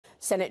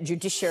Senate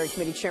Judiciary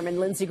Committee Chairman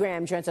Lindsey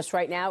Graham joins us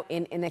right now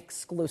in an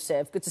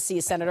exclusive. Good to see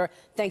you, Senator.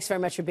 Thanks very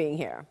much for being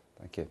here.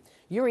 Thank you.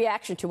 Your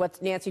reaction to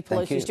what Nancy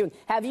Pelosi is doing.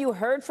 Have you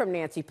heard from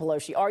Nancy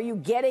Pelosi? Are you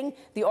getting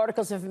the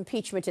articles of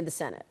impeachment in the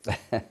Senate?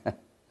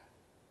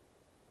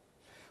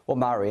 Well,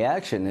 my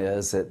reaction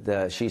is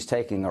that she's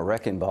taking a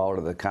wrecking ball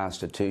to the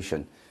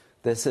Constitution.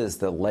 This is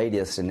the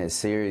latest in a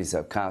series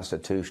of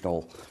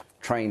constitutional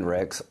train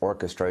wrecks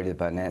orchestrated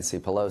by Nancy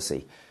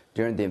Pelosi.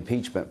 During the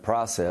impeachment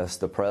process,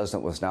 the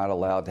president was not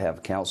allowed to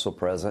have counsel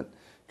present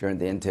during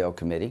the Intel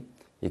Committee.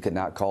 He could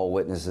not call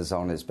witnesses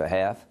on his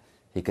behalf.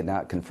 He could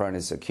not confront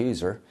his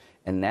accuser.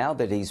 And now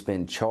that he's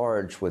been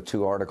charged with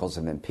 2 articles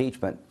of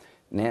impeachment,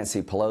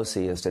 Nancy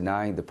Pelosi is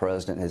denying the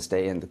president his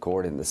day in the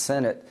court in the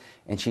Senate,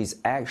 and she's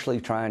actually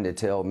trying to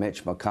tell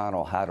Mitch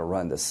McConnell how to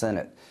run the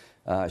Senate.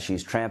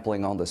 She's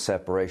trampling on the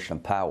separation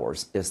of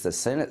powers. It's the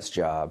Senate's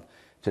job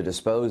to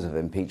dispose of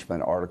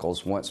impeachment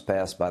articles once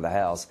passed by the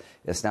House.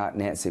 It's not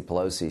Nancy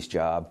Pelosi's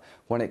job.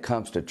 When it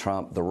comes to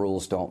Trump, the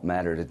rules don't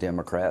matter to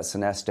Democrats,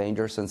 and that's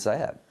dangerous and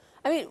sad.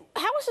 I mean,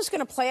 how is this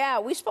going to play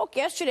out? We spoke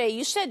yesterday.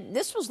 You said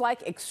this was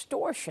like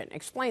extortion.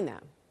 Explain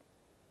that.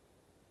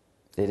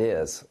 It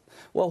is.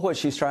 Well, what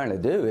she's trying to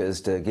do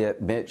is to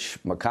get Mitch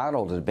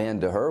McConnell to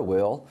bend to her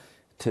will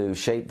to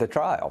shape the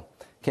trial.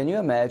 Can you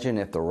imagine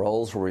if the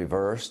roles were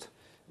reversed?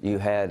 You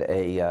had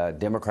a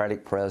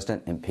Democratic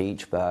president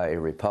impeached by a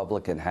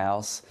Republican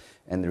House,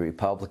 and the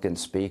Republican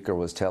Speaker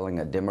was telling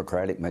a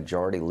Democratic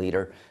majority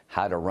leader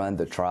how to run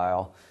the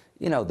trial.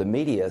 You know, the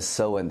media is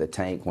so in the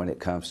tank when it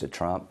comes to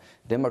Trump.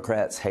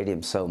 Democrats hate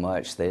him so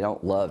much they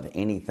don't love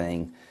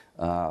anything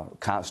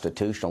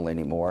constitutional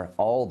anymore.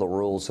 All the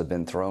rules have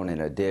been thrown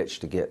in a ditch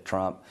to get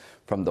Trump,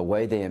 from the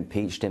way they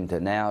impeached him to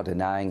now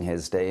denying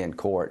his day in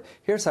court.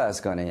 Here's how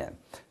it's going to end.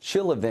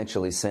 She'll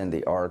eventually send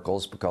the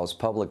articles because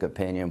public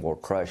opinion will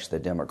crush the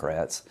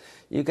Democrats.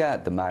 You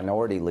got the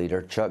minority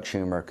leader, Chuck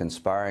Schumer,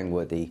 conspiring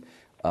with the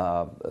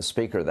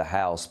Speaker of the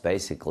House,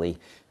 basically,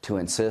 to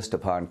insist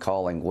upon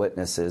calling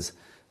witnesses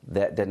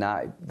that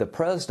deny. The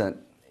president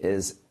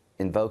is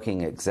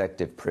invoking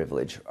executive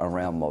privilege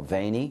around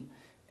Mulvaney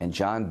and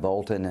John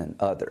Bolton and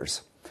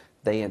others.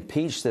 They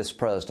impeached this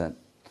president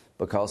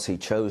because he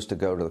chose to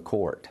go to the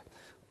court.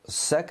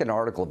 Second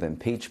article of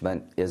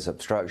impeachment is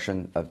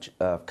obstruction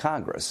of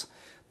Congress.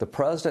 The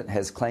president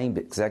has claimed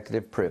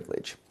executive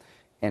privilege,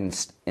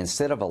 and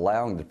instead of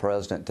allowing the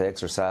president to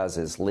exercise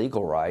his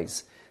legal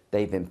rights,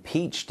 they've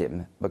impeached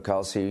him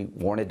because he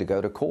wanted to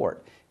go to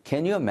court.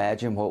 Can you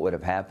imagine what would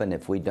have happened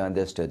if we'd done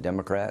this to a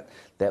Democrat,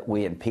 that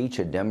we impeach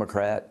a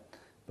Democrat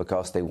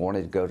because they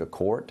wanted to go to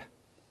court?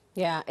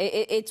 Yeah,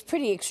 it's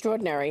pretty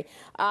extraordinary.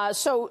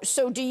 So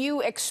do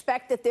you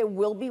expect that there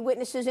will be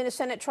witnesses in a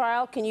Senate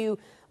trial? Can you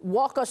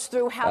walk us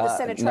through how the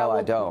Senate trial will...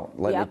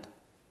 No, I don't.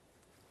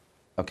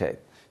 Okay.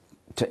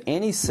 To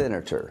any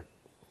senator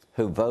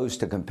who votes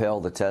to compel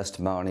the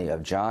testimony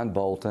of John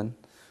Bolton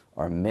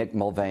or Mick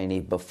Mulvaney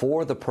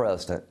before the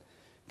president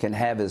can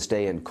have his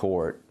day in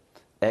court,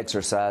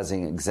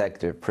 exercising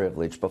executive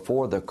privilege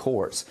before the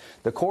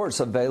court's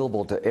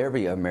available to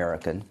every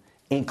American,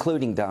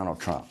 including Donald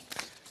Trump.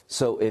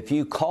 So if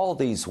you call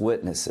these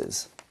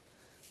witnesses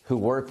who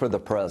work for the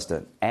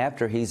president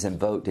after he's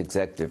invoked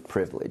executive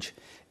privilege,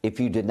 if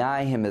you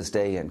deny him his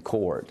day in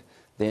court,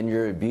 then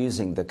you're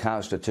abusing the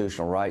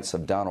constitutional rights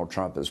of Donald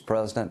Trump as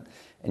president,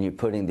 and you're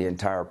putting the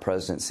entire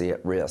presidency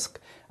at risk.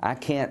 I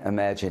can't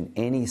imagine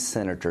any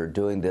senator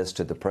doing this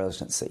to the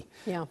presidency.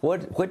 Yeah.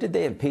 What did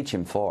they impeach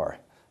him for,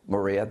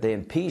 Maria? They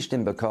impeached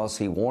him because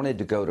he wanted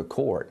to go to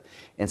court.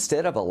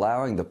 Instead of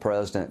allowing the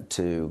president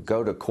to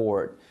go to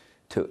court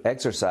to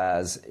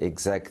exercise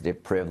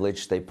executive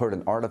privilege, they put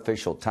an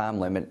artificial time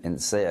limit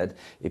and said,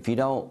 if you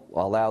don't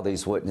allow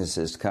these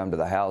witnesses to come to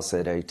the House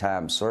at a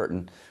time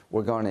certain,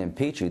 we're going to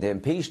impeach you. They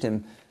impeached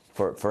him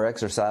for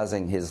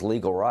exercising his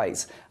legal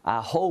rights. I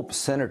hope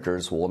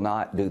senators will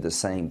not do the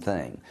same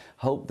thing.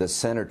 Hope the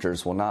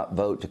senators will not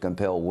vote to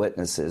compel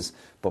witnesses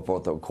before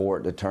the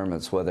court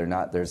determines whether or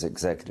not there's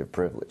executive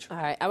privilege. All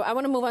right. I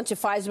want to move on to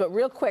FISA, but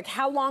real quick,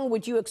 how long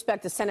would you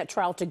expect the Senate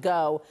trial to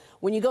go?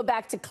 When you go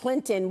back to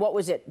Clinton, what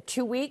was it,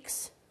 2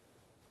 weeks?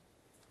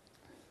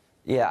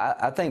 Yeah,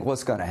 I think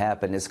what's going to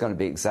happen is going to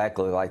be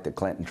exactly like the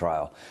Clinton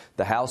trial.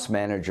 The House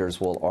managers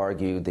will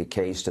argue the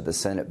case to the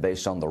Senate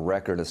based on the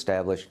record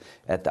established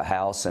at the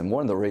House. And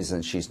one of the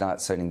reasons she's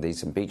not sending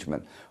these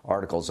impeachment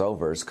articles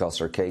over is because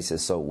her case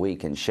is so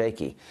weak and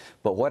shaky.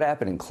 But what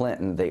happened in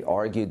Clinton, they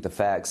argued the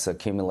facts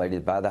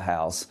accumulated by the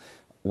House.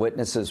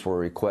 Witnesses were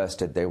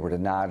requested. They were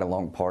denied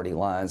along party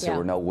lines. Yeah. There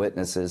were no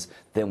witnesses.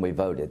 Then we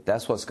voted.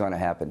 That's what's going to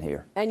happen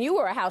here. And you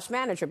were a House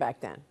manager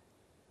back then.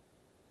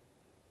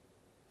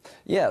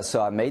 Yeah,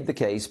 so I made the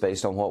case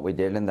based on what we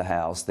did in the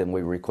House. Then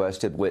we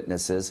requested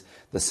witnesses.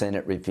 The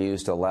Senate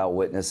refused to allow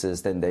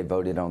witnesses. Then they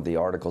voted on the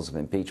articles of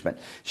impeachment.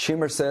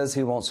 Schumer says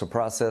he wants a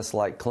process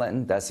like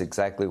Clinton. That's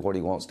exactly what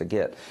he wants to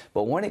get.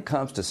 But when it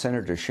comes to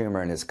Senator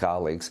Schumer and his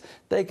colleagues,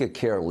 they could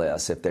care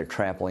less if they're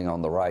trampling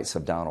on the rights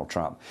of Donald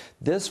Trump.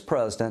 This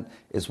president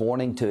is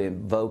wanting to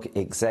invoke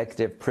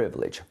executive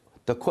privilege.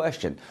 The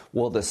question,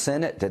 will the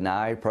Senate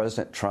deny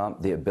President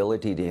Trump the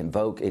ability to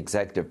invoke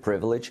executive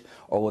privilege,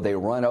 or will they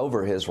run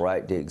over his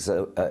right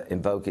to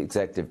invoke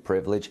executive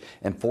privilege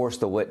and force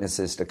the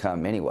witnesses to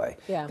come anyway?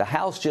 Yeah. The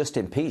House just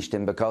impeached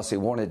him because he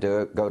wanted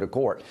to go to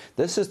court.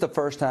 This is the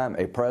first time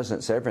a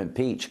president's ever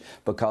impeached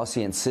because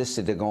he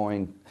insisted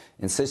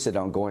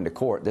on going to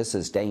court. This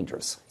is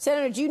dangerous.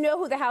 Senator, do you know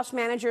who the House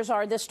managers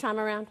are this time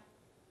around?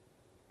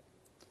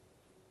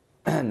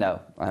 No,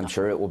 I'm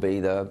sure it will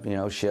be the,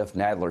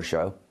 Schiff-Nadler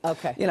show.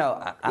 Okay.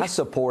 I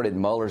supported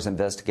Mueller's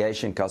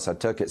investigation because I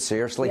took it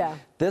seriously. Yeah.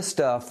 This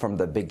stuff from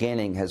the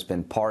beginning has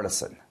been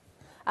partisan.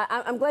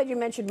 I'm glad you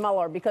mentioned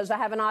Mueller, because I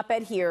have an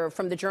op-ed here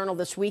from the Journal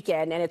this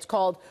weekend, and it's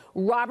called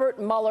Robert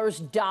Mueller's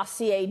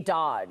Dossier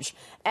Dodge.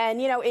 And,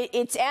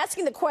 it's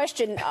asking the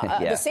question,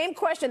 the same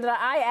question that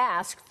I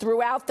asked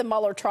throughout the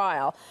Mueller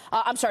trial,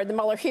 the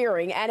Mueller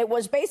hearing, and it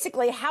was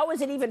basically, how is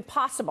it even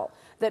possible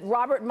that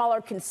Robert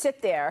Mueller can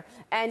sit there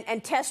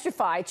and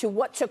testify to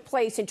what took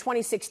place in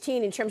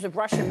 2016 in terms of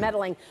Russian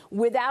meddling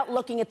without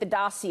looking at the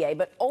dossier?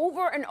 But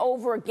over and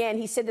over again,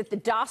 he said that the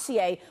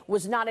dossier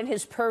was not in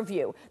his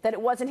purview, that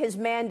it wasn't his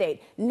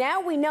mandate.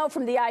 Now we know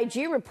from the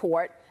IG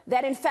report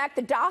that, in fact,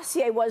 the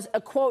dossier was a,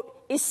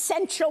 quote,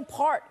 essential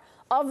part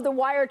of the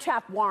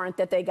wiretap warrant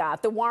that they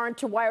got, the warrant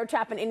to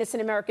wiretap an innocent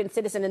American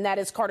citizen, and that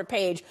is Carter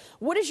Page.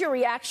 What is your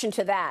reaction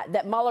to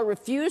that Mueller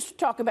refused to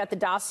talk about the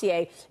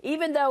dossier,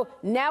 even though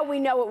now we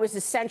know it was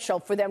essential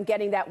for them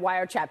getting that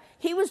wiretap?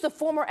 He was the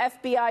former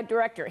FBI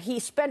director. He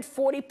spent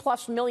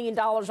 $40+ million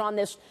on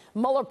this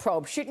Mueller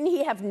probe. Shouldn't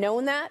he have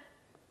known that?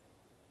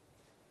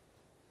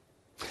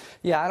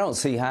 Yeah, I don't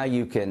see how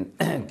you can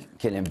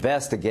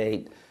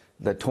investigate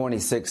the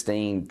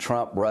 2016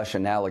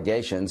 Trump-Russian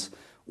allegations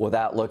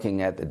without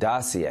looking at the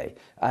dossier.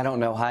 I don't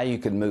know how you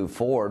can move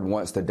forward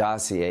once the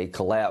dossier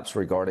collapsed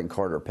regarding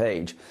Carter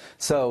Page.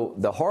 So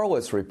the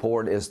Horowitz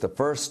report is the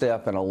first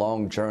step in a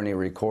long journey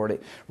regarding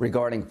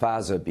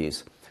FISA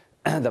abuse.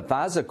 The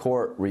FISA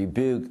court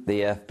rebuked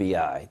the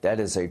FBI. That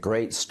is a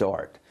great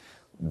start.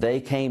 They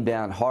came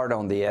down hard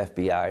on the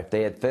FBI. If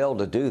they had failed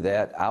to do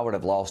that, I would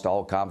have lost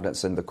all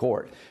confidence in the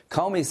court.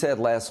 Comey said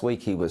last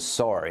week he was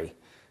sorry.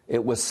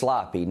 It was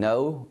sloppy.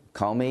 No,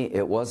 Comey,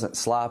 it wasn't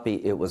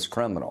sloppy. It was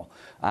criminal.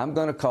 I'm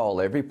going to call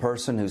every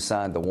person who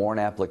signed the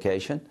warrant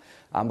application.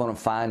 I'm going to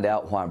find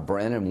out why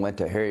Brennan went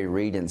to Harry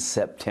Reid in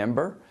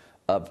September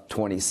of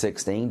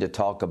 2016 to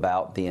talk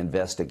about the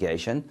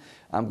investigation.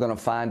 I'm going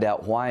to find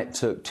out why it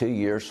took 2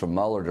 years for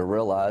Mueller to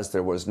realize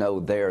there was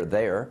no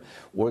there.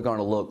 We're going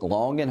to look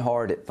long and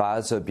hard at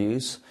FISA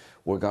abuse.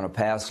 We're going to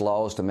pass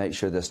laws to make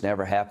sure this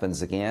never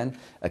happens again.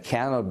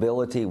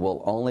 Accountability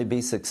will only be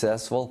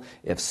successful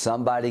if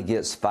somebody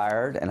gets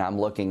fired, and I'm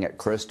looking at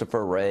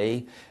Christopher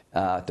Wray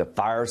to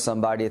fire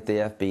somebody at the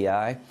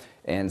FBI,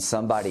 and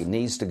somebody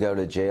needs to go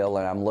to jail,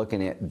 and I'm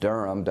looking at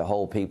Durham to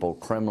hold people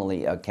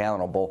criminally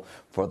accountable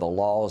for the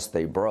laws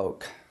they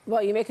broke.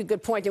 Well, you make a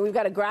good point, and we've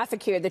got a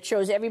graphic here that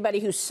shows everybody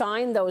who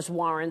signed those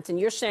warrants, and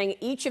you're saying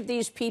each of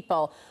these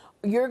people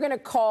you're going to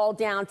call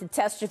down to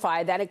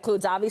testify. That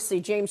includes,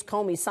 obviously, James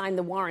Comey signed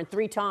the warrant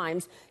 3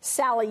 times.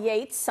 Sally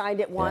Yates signed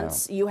it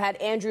once. Yeah. You had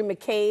Andrew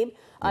McCabe,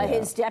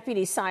 his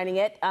deputy, signing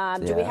it.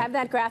 Do we have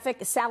that graphic?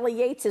 Sally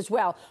Yates as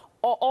well.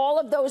 All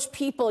of those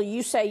people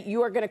you say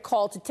you are going to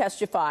call to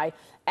testify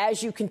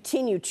as you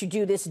continue to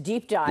do this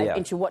deep dive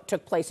into what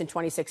took place in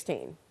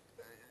 2016.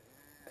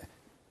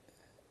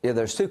 Yeah,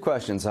 there's 2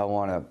 questions I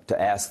want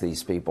to ask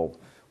these people.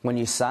 When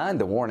you signed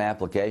the warrant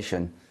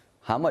application,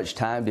 how much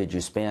time did you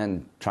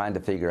spend trying to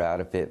figure out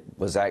if it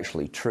was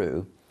actually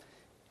true?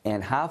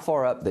 And how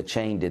far up the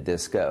chain did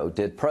this go?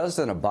 Did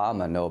President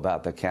Obama know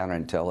about the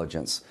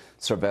counterintelligence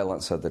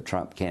surveillance of the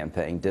Trump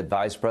campaign? Did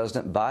Vice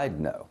President Biden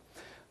know?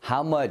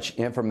 How much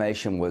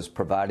information was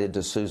provided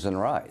to Susan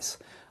Rice?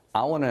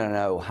 I want to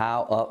know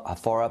how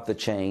far up the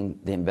chain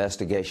the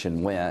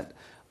investigation went.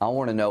 I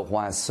want to know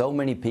why so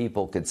many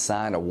people could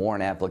sign a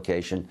warrant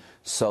application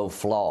so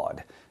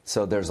flawed.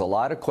 So there's a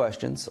lot of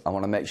questions. I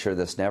want to make sure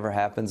this never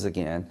happens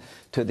again.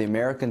 To the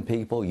American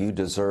people, you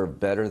deserve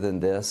better than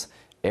this.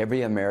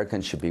 Every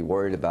American should be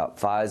worried about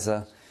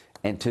FISA.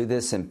 And to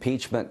this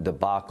impeachment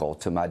debacle,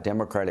 to my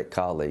Democratic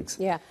colleagues,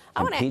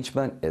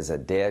 impeachment is a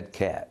dead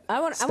cat.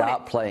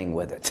 Stop playing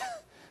with it.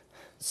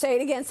 Say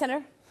it again,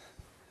 Senator.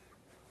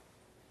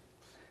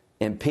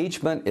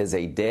 Impeachment is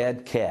a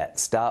dead cat.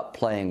 Stop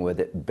playing with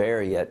it.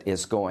 Bury it.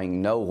 It's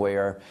going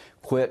nowhere.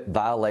 Quit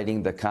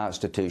violating the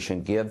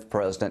Constitution. Give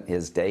President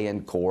his day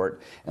in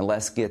court. And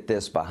let's get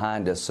this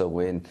behind us so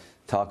we can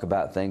talk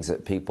about things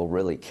that people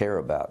really care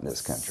about in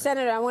this country.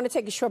 Senator, I want to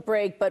take a short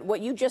break, but what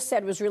you just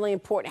said was really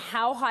important.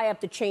 How high up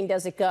the chain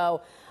does it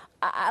go?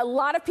 A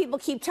lot of people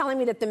keep telling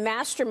me that the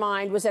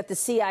mastermind was at the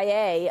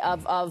CIA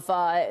of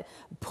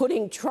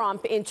putting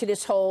Trump into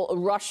this whole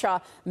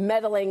Russia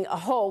meddling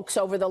hoax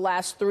over the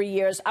last 3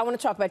 years. I want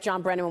to talk about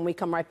John Brennan when we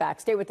come right back.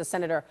 Stay with the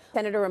Senator.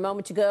 Senator, a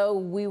moment ago,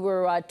 we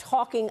were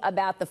talking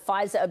about the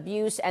FISA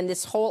abuse and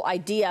this whole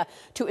idea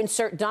to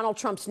insert Donald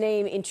Trump's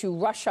name into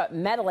Russia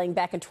meddling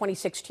back in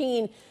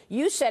 2016.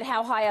 You said,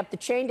 how high up the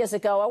chain does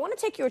it go? I want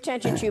to take your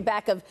attention to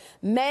back of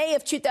May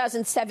of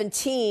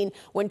 2017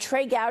 when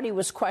Trey Gowdy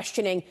was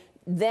questioning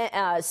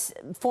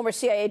former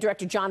CIA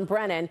Director John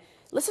Brennan.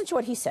 Listen to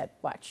what he said.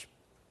 Watch.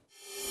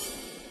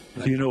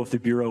 Do you know if the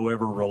Bureau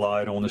ever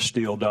relied on the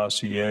Steele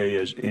dossier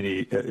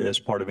as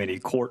part of any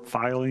court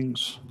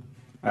filings,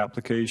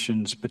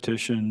 applications,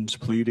 petitions,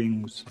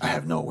 pleadings? I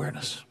have no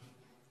awareness.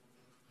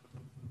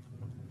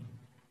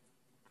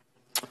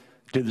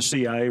 Did the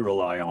CIA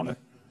rely on it?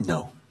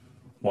 No.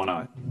 Why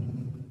not?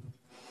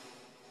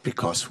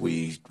 Because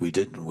we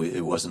didn't.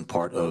 It wasn't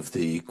part of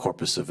the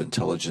corpus of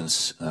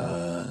intelligence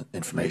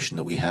information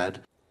that we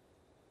had.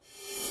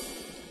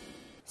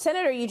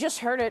 Senator, you just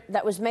heard it.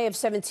 That was May of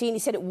 17. He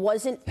said it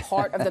wasn't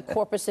part of the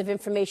corpus of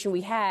information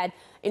we had.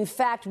 In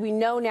fact, we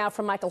know now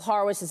from Michael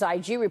Horowitz's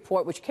IG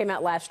report, which came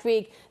out last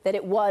week, that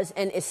it was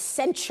an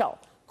essential,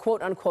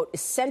 quote unquote,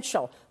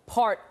 essential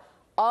part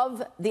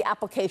of the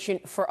application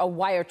for a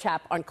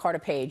wiretap on Carter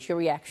Page. Your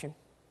reaction?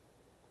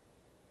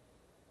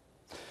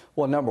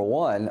 Well, number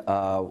one,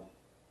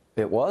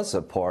 it was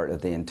a part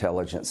of the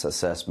intelligence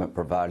assessment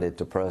provided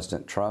to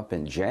President Trump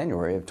in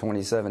January of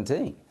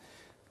 2017.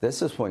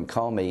 This is when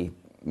Comey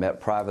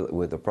met privately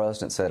with the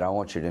president, said, I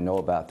want you to know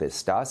about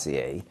this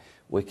dossier.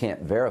 We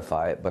can't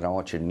verify it, but I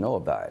want you to know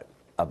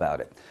about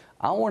it.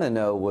 I want to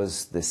know,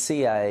 was the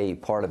CIA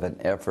part of an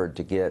effort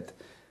to get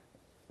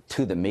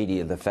to the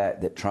media the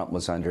fact that Trump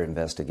was under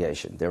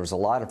investigation? There was a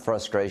lot of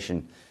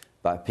frustration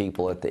by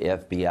people at the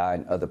FBI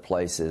and other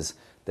places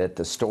that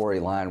the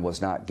storyline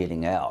was not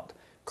getting out.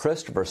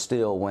 Christopher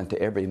Steele went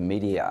to every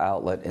media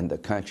outlet in the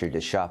country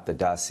to shop the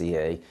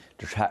dossier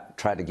to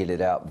try to get it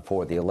out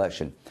before the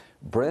election.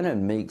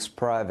 Brennan meets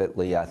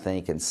privately, I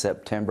think, in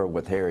September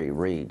with Harry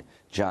Reid,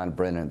 John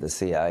Brennan, the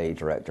CIA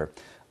director.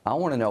 I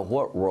want to know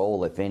what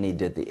role, if any,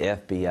 did the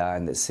FBI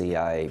and the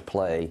CIA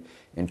play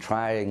in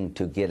trying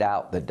to get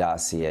out the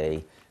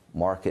dossier,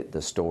 market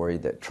the story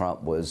that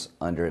Trump was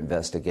under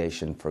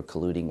investigation for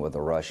colluding with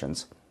the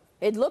Russians?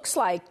 It looks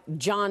like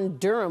John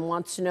Durham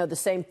wants to know the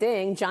same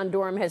thing. John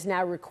Durham has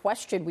now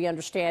requested, we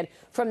understand,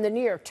 from the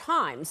New York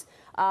Times,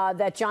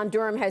 that John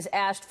Durham has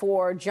asked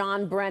for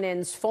John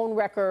Brennan's phone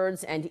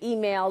records and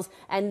emails,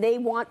 and they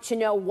want to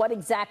know what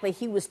exactly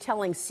he was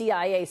telling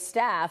CIA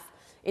staff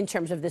in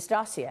terms of this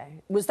dossier.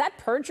 Was that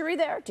perjury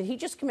there? Did he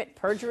just commit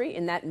perjury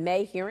in that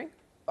May hearing?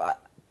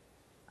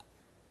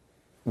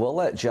 We'll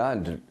let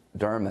John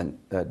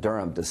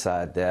Durham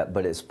decide that,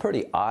 but it's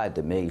pretty odd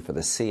to me for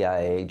the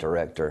CIA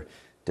director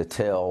to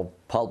tell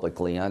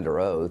publicly under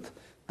oath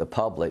the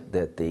public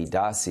that the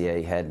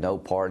dossier had no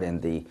part in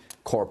the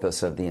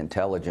corpus of the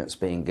intelligence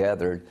being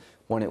gathered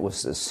when it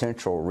was the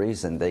central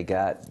reason they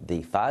got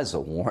the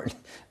FISA warrant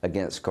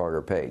against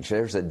Carter Page.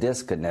 There's a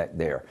disconnect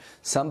there.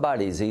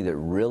 Somebody's either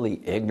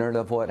really ignorant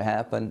of what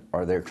happened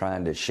or they're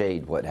trying to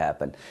shade what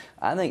happened.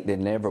 I think they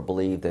never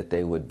believed that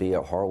there would be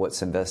a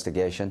Horowitz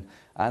investigation.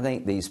 I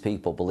think these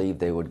people believed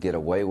they would get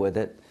away with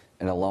it,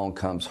 and along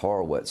comes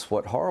Horowitz.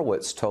 What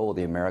Horowitz told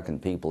the American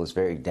people is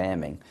very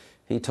damning.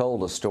 He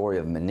told a story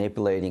of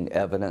manipulating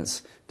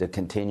evidence to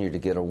continue to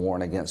get a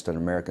warrant against an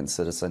American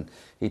citizen.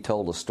 He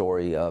told a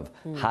story of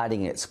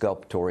hiding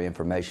exculpatory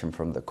information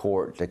from the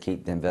court to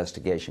keep the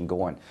investigation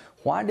going.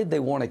 Why did they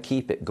want to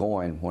keep it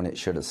going when it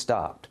should have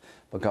stopped?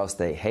 Because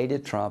they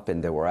hated Trump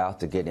and they were out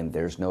to get him.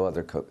 There's no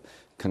other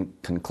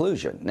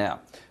conclusion. Now,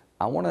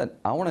 I want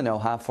to know,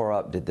 how far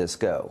up did this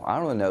go? I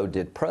want to know,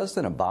 did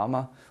President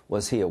Obama,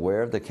 was he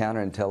aware of the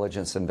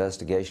counterintelligence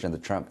investigation of the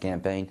Trump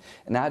campaign?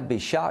 And I'd be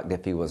shocked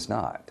if he was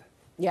not.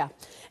 Yeah.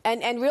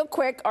 And real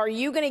quick, are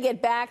you going to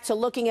get back to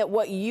looking at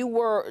what you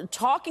were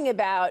talking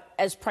about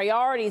as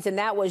priorities, and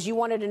that was you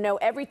wanted to know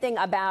everything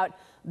about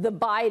the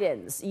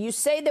Bidens? You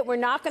say that we're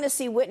not going to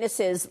see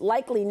witnesses,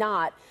 likely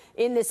not,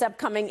 in this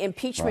upcoming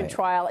impeachment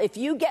trial. If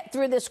you get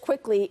through this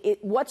quickly,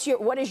 what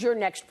is your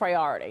next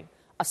priority,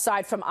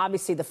 aside from,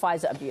 obviously, the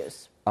FISA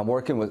abuse? I'm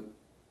working with...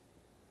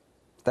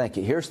 Thank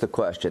you. Here's the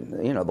question.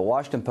 You know, the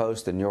Washington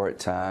Post, the New York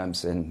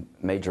Times, and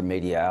major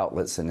media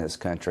outlets in this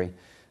country,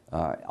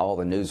 all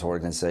the news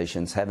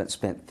organizations haven't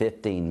spent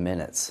 15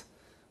 minutes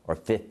or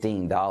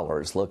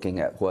 $15 looking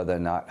at whether or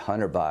not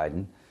Hunter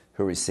Biden,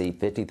 who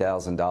received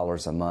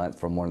 $50,000 a month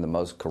from one of the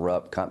most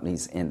corrupt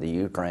companies in the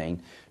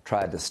Ukraine,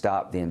 tried to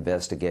stop the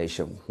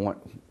investigation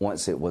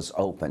once it was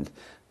opened.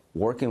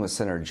 Working with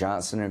Senator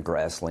Johnson and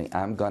Grassley,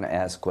 I'm going to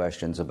ask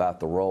questions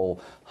about the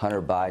role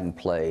Hunter Biden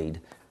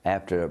played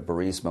after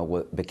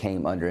Burisma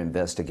became under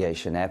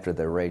investigation, after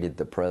they raided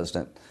the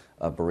president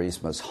of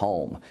Burisma's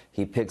home.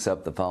 He picks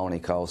up the phone, he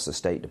calls the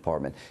State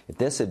Department. If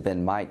this had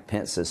been Mike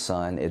Pence's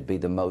son, it'd be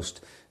the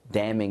most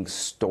damning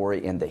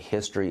story in the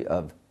history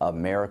of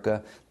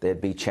America.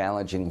 They'd be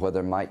challenging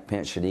whether Mike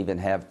Pence should even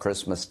have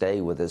Christmas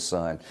Day with his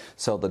son.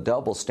 So the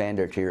double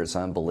standard here is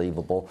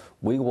unbelievable.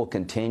 We will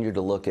continue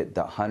to look at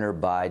the Hunter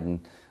Biden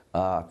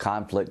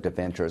conflict of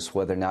interest,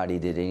 whether or not he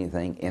did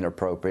anything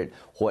inappropriate,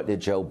 what did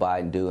Joe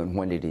Biden do and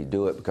when did he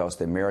do it, because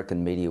the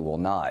American media will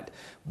not.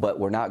 But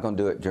we're not going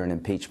to do it during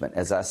impeachment.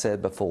 As I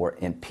said before,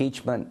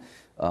 impeachment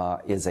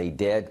is a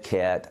dead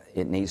cat.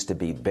 It needs to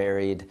be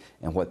buried.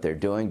 And what they're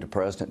doing to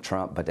President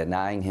Trump by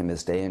denying him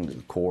his day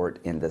in court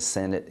in the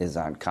Senate is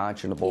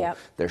unconscionable. Yep.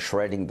 They're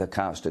shredding the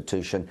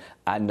Constitution.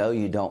 I know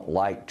you don't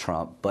like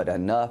Trump, but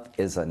enough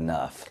is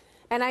enough.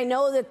 And I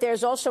know that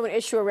there's also an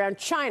issue around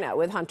China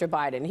with Hunter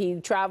Biden. He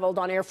traveled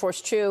on Air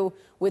Force Two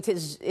with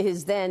his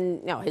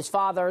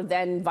father,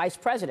 then Vice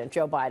President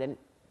Joe Biden,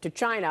 to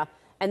China,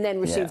 and then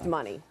received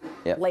money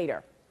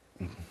later.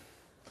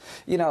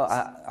 You know,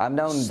 I've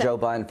known Joe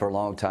Biden for a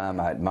long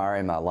time. I admire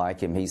him. I like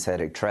him. He's had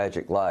a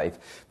tragic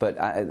life. But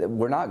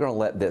we're not going to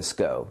let this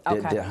go.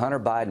 Okay. Did Hunter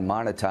Biden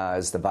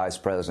monetize the vice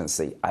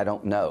presidency? I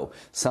don't know.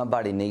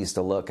 Somebody needs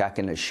to look. I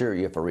can assure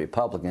you if a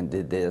Republican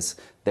did this,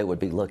 they would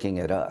be looking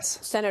at us.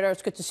 Senator,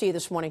 it's good to see you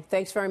this morning.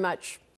 Thanks very much.